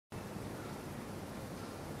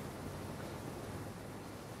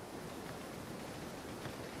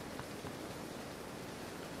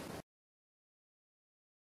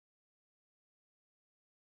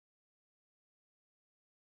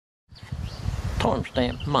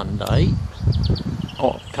Timestamp Monday,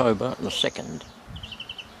 October the 2nd.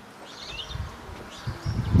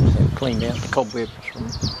 I've cleaned out the cobwebs from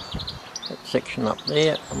that section up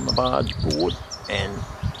there on the barge board and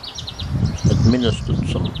administered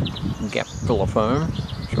some gap filler foam,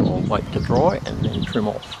 which I'll wait to dry and then trim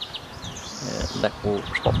off. That will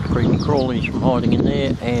stop the creepy crawlies from hiding in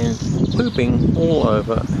there and pooping all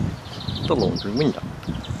over the laundry window,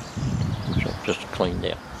 which I've just cleaned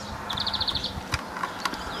out.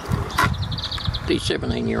 The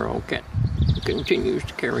 17-year-old cat continues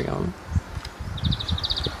to carry on.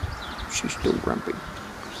 She's still grumpy.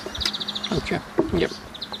 Don't you? Yep.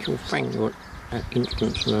 She'll fang you at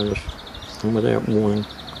instant's notice and without warning.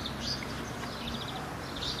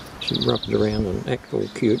 She rubs around and acts all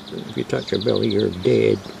cute, but if you touch her belly, you're a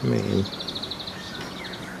dead man.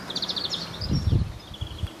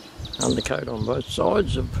 Undercoat on both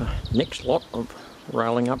sides of the next lot of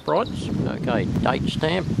railing uprights. Okay, date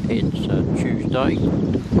stamp, it's Tuesday,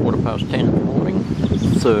 10:15 in the morning,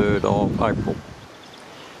 3rd of April.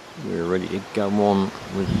 We're ready to go on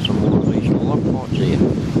with some more of these little uprights here.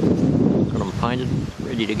 Got them painted,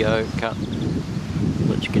 ready to go, cut.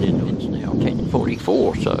 Let's get into it. It's now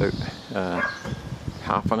 10:44, so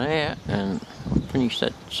half an hour and I'll finish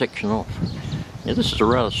that section off. Now this is a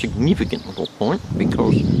rather significant little point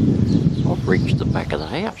because I've reached the back of the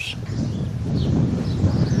house.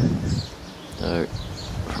 So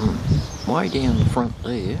from way down the front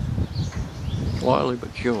there, slowly but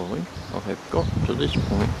surely, I have got to this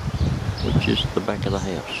point, which is the back of the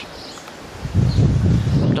house.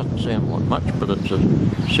 It doesn't sound like much, but it's a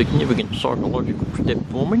significant psychological step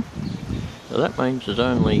for me. So that means there's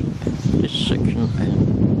only this section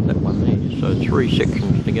and that one there. So 3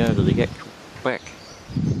 sections to go to the actual back.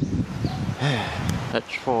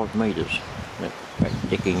 That's 5 metres, that back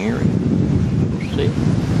decking area. See?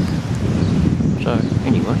 So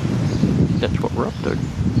anyway, that's what we're up to.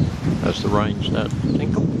 As the rain starts to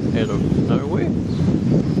tinkle out of nowhere.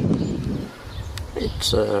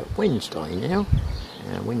 It's Wednesday now,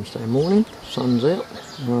 Wednesday morning, sun's out.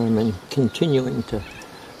 I'm continuing to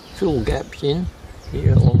fill gaps in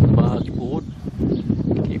here along the barge board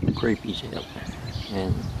to keep the creepies out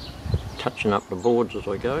and touching up the boards as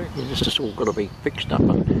I go. This has all got to be fixed up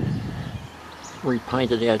and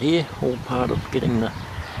repainted out here, all part of getting the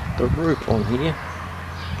roof on here,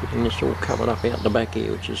 getting this all covered up out the back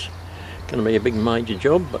here, which is going to be a big major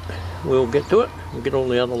job, but we'll get to it. We'll get all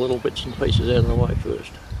the other little bits and pieces out of the way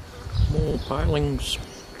first. More palings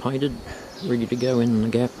painted, ready to go in the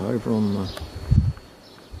gap over on the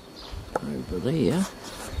over there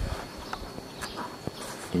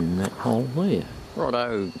in that hole there.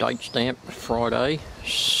 Righto, date stamp Friday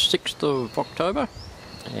 6th of October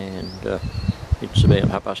and it's about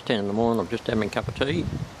 10:30 in the morning. I'm just having a cup of tea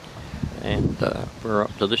and we're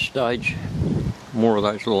up to this stage. More of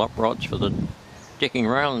those little uprights for the decking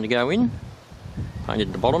railing to go in.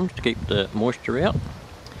 Painted the bottoms to keep the moisture out.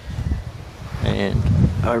 And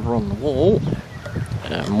over on the wall,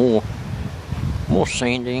 more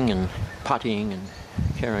sanding and puttying and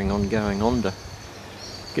carrying on going on to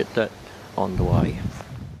get that underway.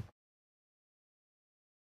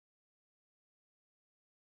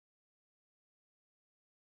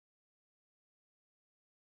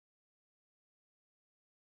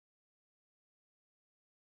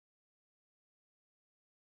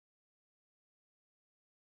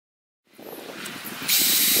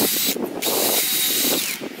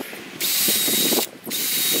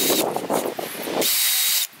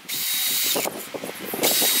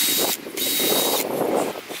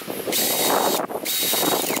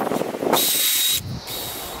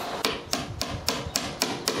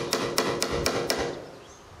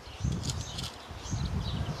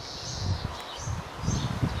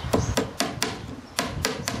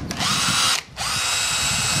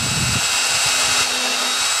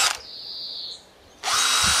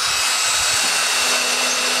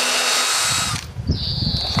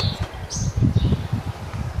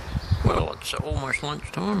 It's almost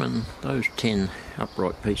lunchtime and those 10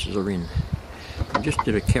 upright pieces are in. I just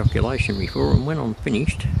did a calculation before, and when I'm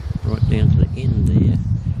finished, right down to the end there,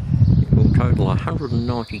 it will total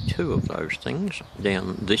 192 of those things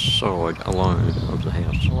down this side alone of the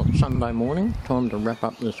house. Well, it's Sunday morning, time to wrap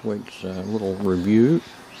up this week's little review.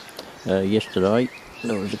 Yesterday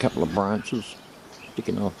there was a couple of branches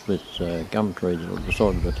sticking off this gum tree that I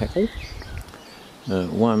decided to tackle.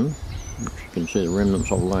 One, which you can see the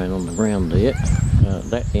remnants of laying on the ground there,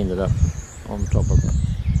 that ended up on top of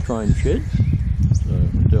a train shed, so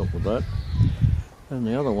I dealt with that. And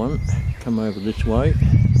the other one come over this way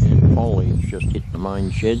and foliage just hit the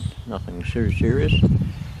main shed, nothing serious.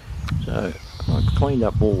 So I I've cleaned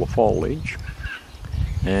up all the foliage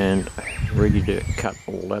and ready to cut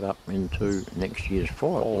all that up into next year's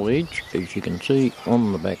foliage, as you can see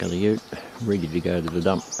on the back of the ute, ready to go to the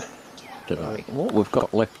dump today. What we've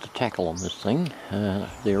got left to tackle on this thing,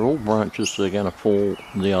 they're all branches that are going to fall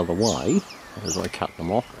the other way as I cut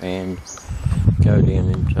them off and go down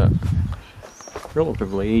into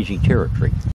relatively easy territory.